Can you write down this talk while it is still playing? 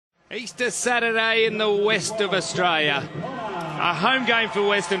Easter Saturday in the west of Australia. A home game for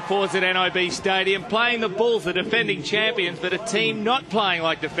Western Force at NIB Stadium, playing the Bulls, the defending champions, but a team not playing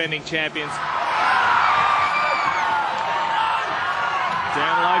like defending champions.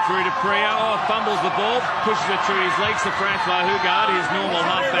 Down low through to Priya. Oh, fumbles the ball, pushes it through his legs to Francois Hugard, his normal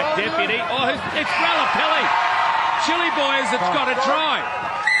halfback deputy. Oh, it's Rallapelli. Chili Boys, it's got a try.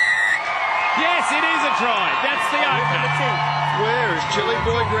 Yes, it is a try. That's the opener. Where has Chili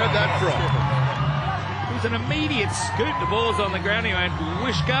Boy grabbed that from? It was an immediate scoop. The ball's on the ground. He went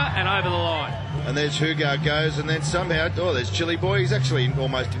whisker and over the line. And there's Hugard goes, and then somehow, oh, there's Chili Boy. He's actually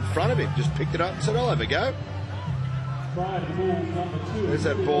almost in front of him. Just picked it up and said, I'll have a go. There's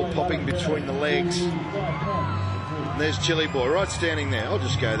that ball popping between the legs. And there's Chili Boy right standing there. I'll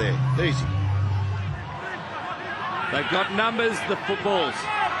just go there. Easy. They've got numbers, the footballs.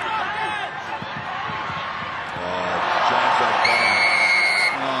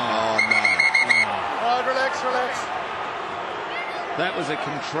 Relax. That was a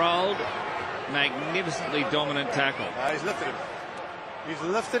controlled, magnificently dominant tackle. He's lifted him. He's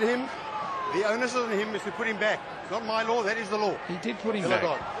lifted him. The onus on him is to put him back. It's not my law, that is the law. He did put him back.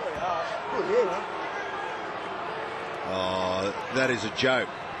 Oh, that is a joke.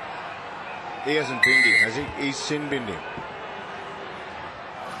 He hasn't binned him, has he? He's sin-binned him.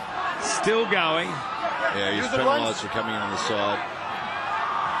 Still going. Yeah, he's penalised for coming in on the side.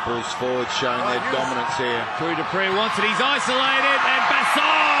 Bulls forward showing their dominance here. Through to Priya, wants it, he's isolated, and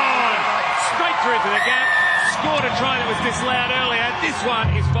Basson! Straight through to the gap, scored a try that was disallowed earlier. This one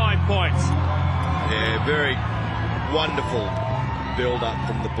is 5 points. Yeah, very wonderful build-up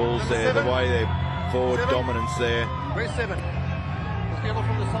from the Bulls there, the way their forward dominance there. Where's 7? Let's get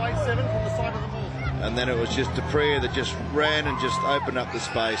from the side, 7 from the side of the Bulls. And then it was just Dupree that just ran and just opened up the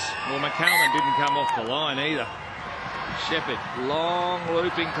space. Well, McCallum didn't come off the line either. Shepherd, long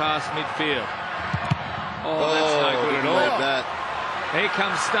looping past midfield. Oh, that's no good at all. That. Here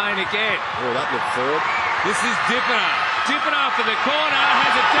comes Stain again. Oh, that looked forward. This is Dippener. Dippener for the corner,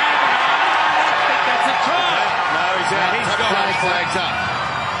 has a dab. I think that's a try. No, he's out. He's got flags up.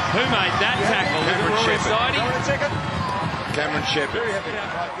 Who made that tackle? Cameron Shepherd. Cameron Shepherd.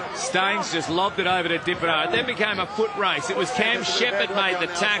 Staines just lobbed it over to Dippener. It then became a foot race. It was Cam Shepherd made the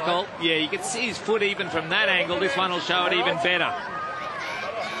tackle. Yeah, you can see his foot even from that angle. This one will show it even better.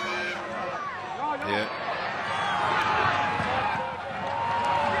 Yeah.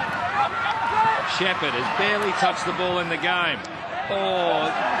 Shepherd has barely touched the ball in the game.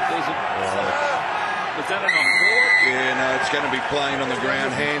 Oh, there's a... Was that an off-board? Yeah, no, it's going to be playing on the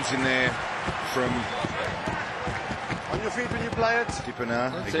ground. Hands in there from... On your feet when you play it.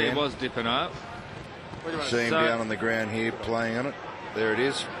 Dippener Let's again. see, it was Dippener. See him down on the ground here playing on it. There it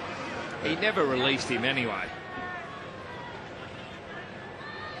is. He never released him anyway.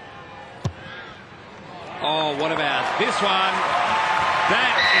 Oh, what about this one?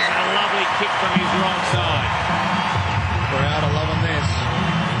 That is a lovely kick from his wrong side. We're out of loving this.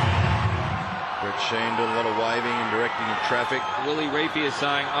 Brett Sheen doing a lot of waving and directing of traffic. Willie Reapy is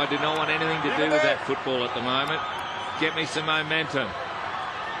saying, I do not want anything to do with that football at the moment. Get me some momentum.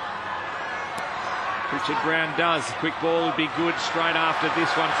 Richard Brown does. Quick ball would be good straight after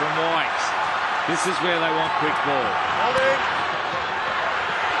this one from Wykes. This is where they want quick ball.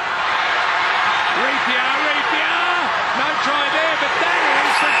 Reapia! No try there, but that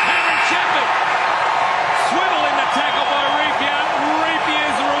is for Cameron Shepherd. Swivel in the tackle by Reapia.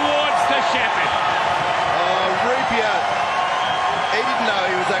 Reapia's rewards to Shepherd. Oh, Reapia. He didn't know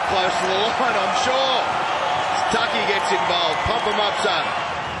he was that close to the line, I'm sure. Tucky gets involved. Pump him up, son.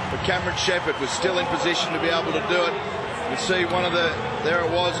 But Cameron Shepherd was still in position to be able to do it. You see one of the, there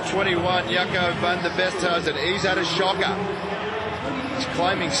it was, 21, Jaco van der Vesthuizen. He's had a shocker. He's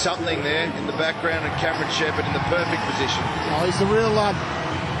claiming something there in the background, and Cameron Shepherd in the perfect position. Oh, he's a real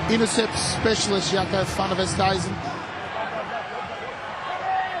intercept specialist, Jaco van der Vesthuizen.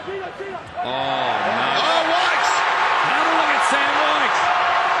 Oh, no. Oh, Wykes! Have a look at Sam Wykes.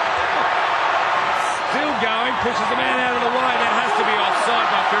 Still going, pushes the man out of the way. That has to be offside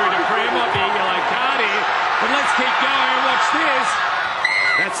by Fury Dupree. It might be a yellow card here, but let's keep going and watch this.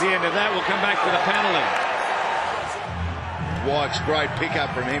 That's the end of that. We'll come back for the penalty. Wykes, great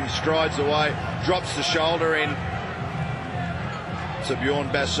pickup from him, strides away, drops the shoulder in to Bjorn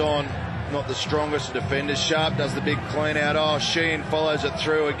Basson. Not the strongest defender. Sharp does the big clean out. Oh, Sheehan follows it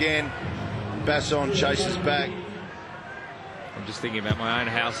through again. Basson chases back. I'm just thinking about my own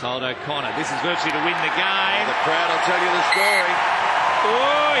household. O'Connor, this is virtually to win the game. The crowd will tell you the story.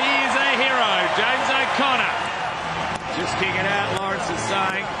 Oh, he is a hero, James O'Connor. Just kick it out. Lawrence is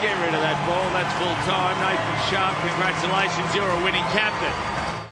saying, get rid of that ball. That's full time. Nathan Sharp, congratulations. You're a winning captain.